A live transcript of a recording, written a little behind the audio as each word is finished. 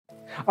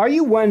Are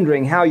you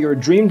wondering how your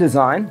dream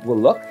design will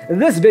look?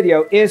 This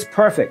video is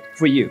perfect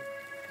for you.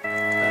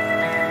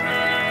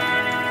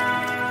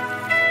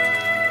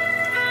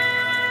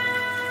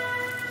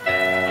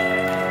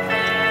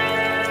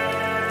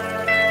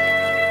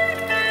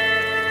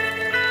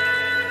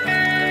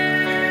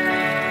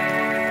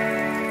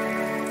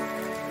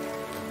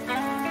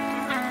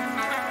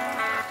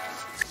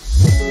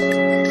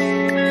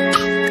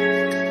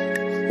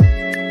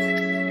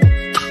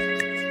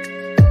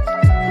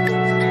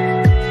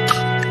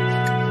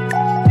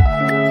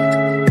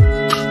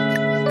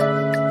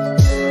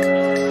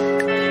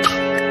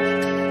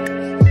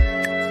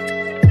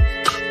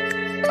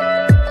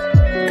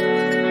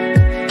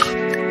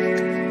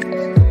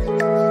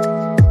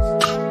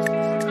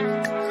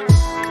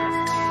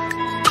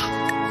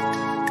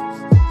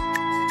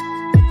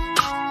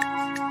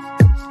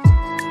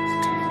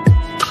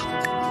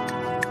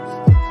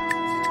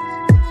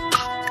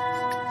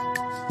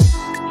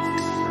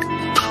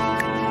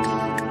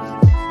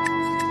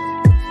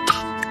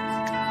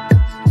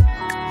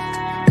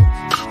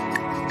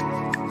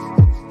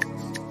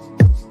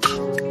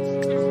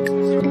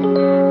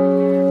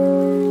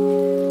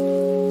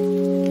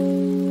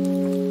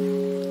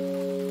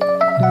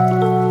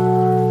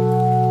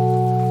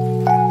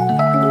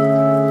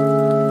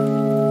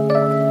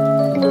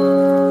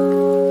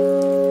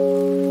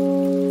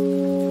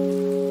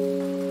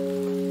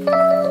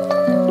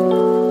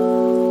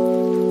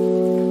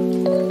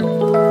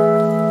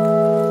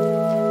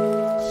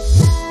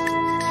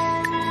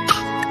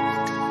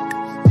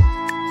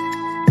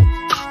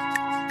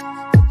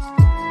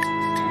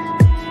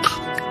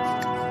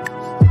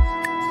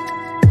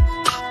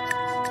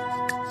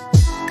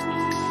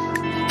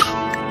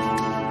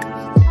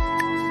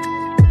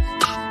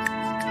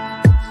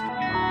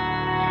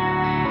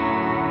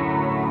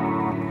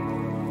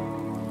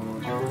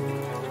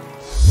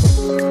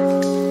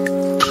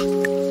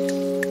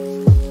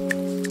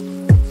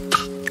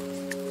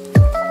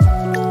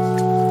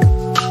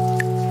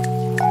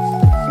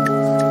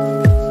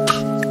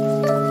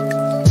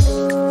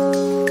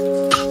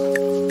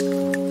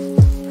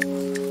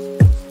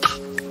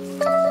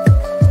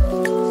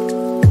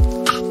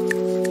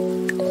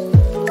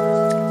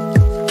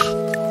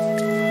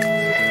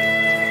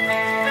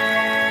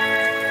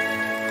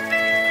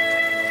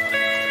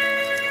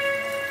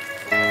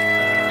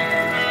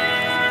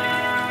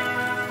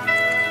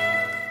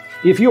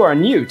 If you are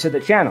new to the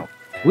channel,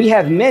 we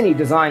have many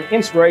design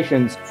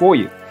inspirations for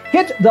you.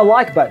 Hit the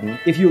like button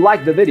if you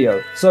like the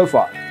video so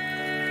far.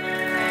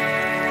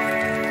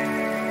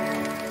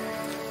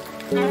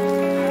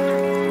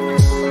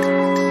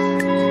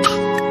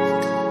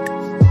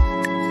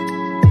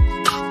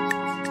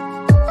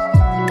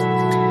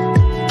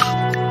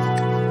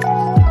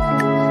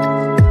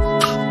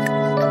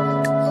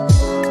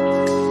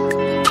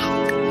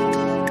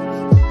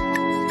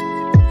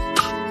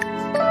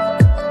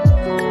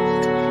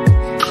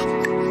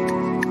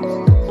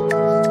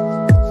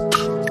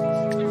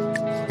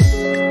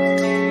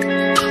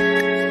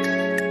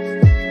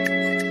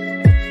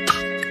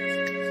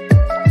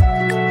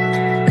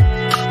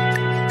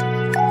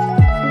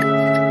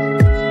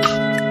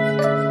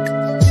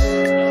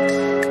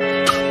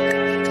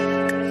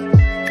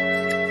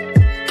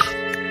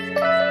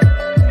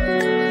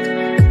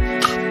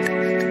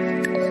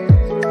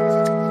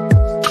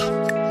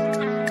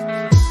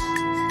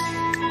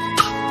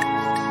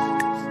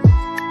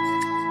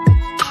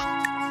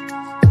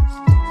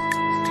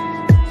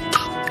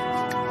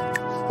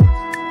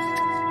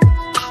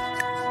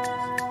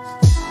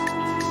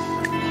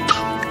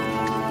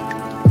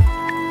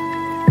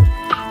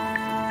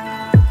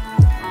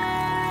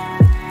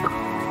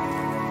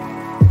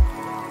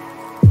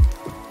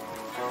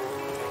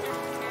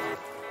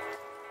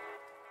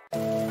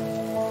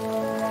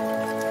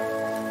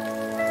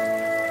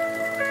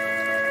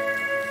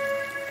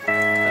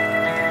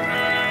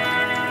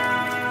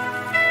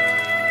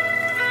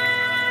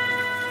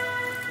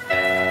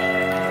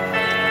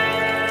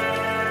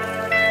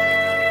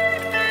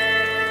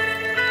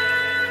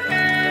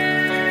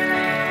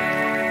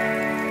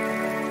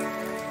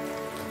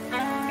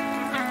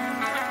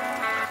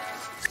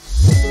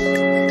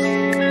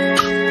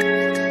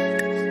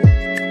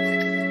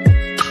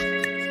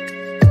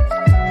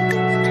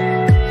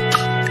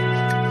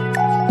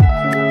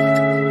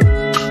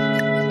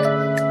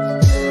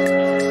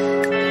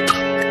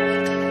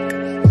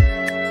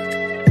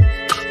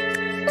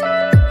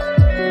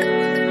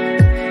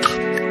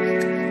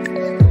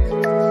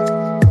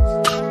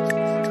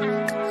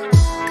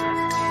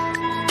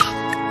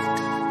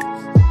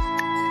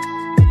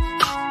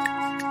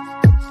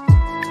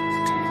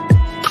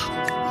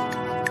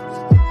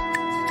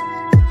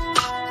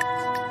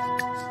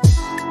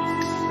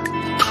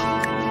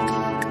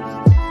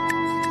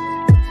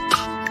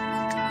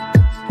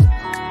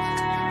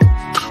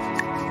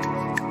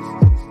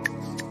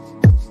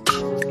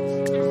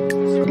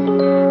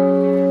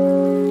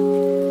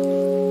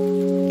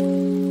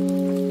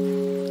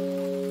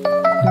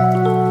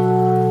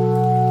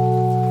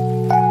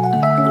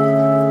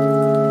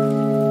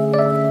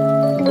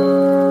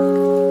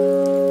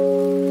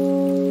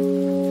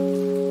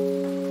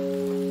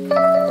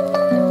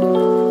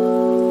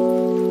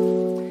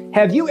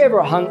 Have you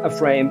ever hung a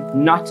frame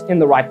not in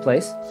the right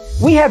place?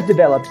 We have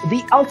developed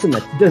the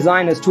ultimate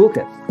designer's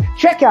toolkit.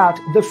 Check out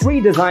the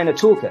free designer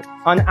toolkit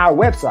on our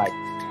website,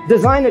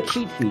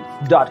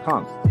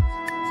 designercheatsheet.com.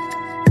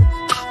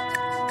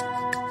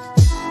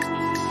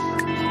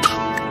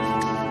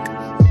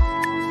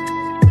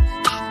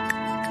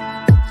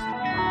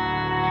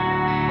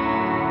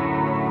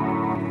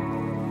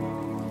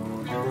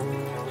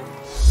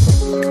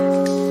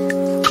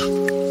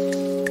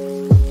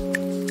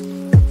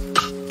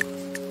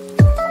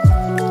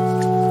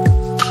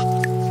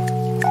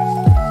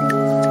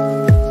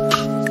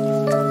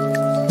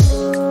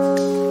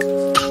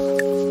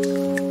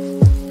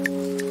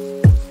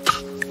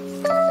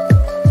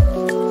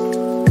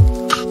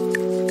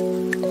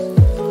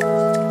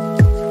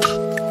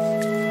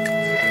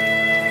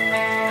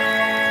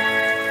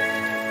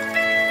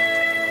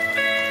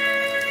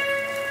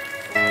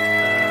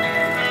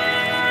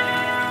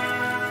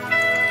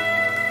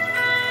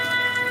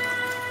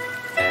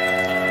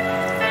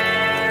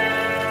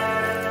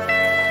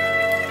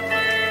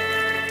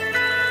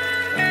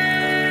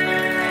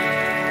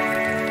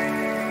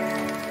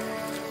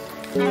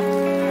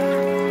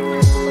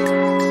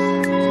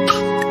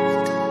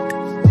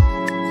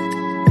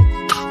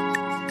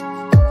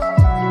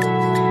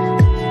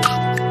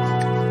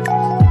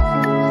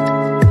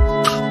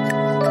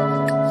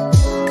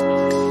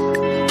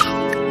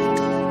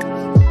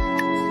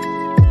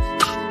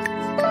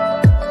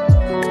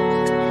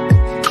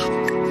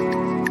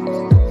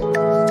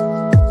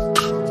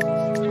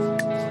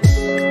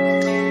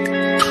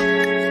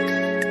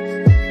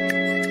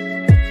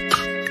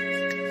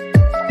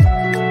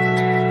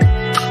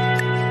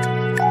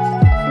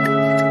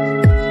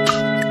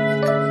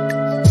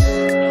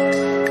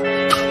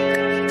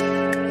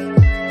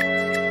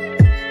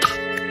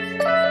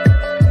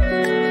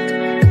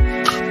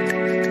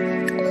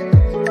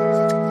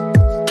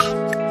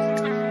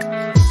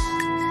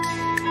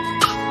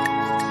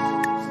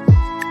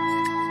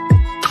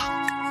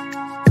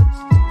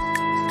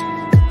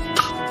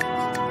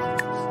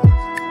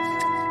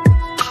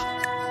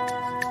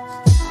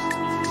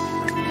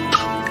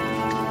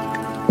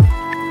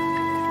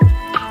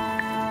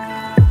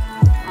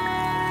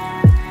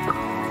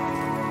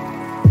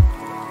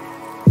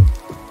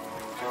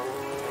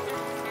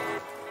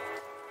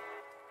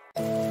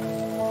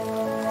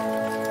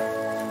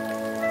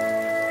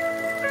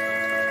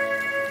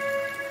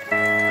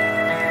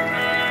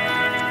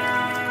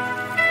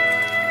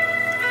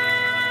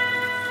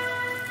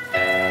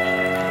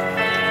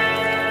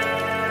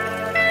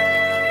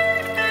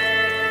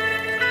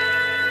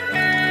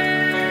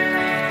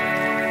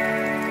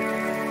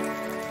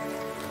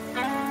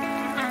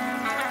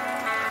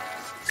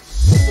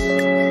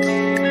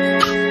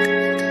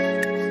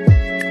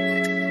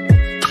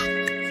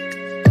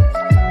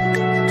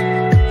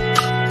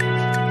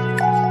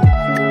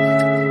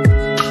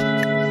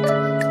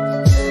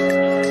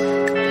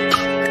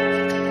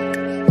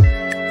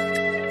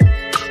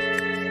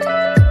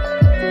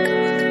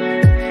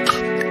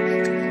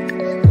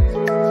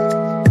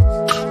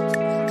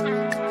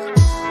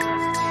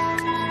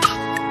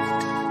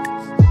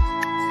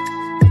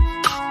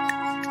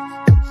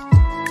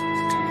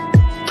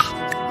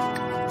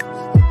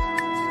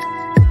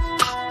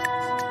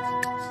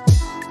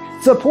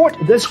 Support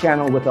this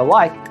channel with a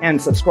like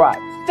and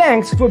subscribe.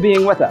 Thanks for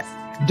being with us.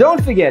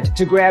 Don't forget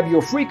to grab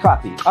your free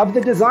copy of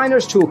the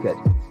Designer's Toolkit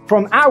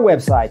from our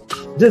website,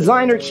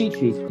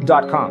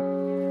 designercheatsheet.com.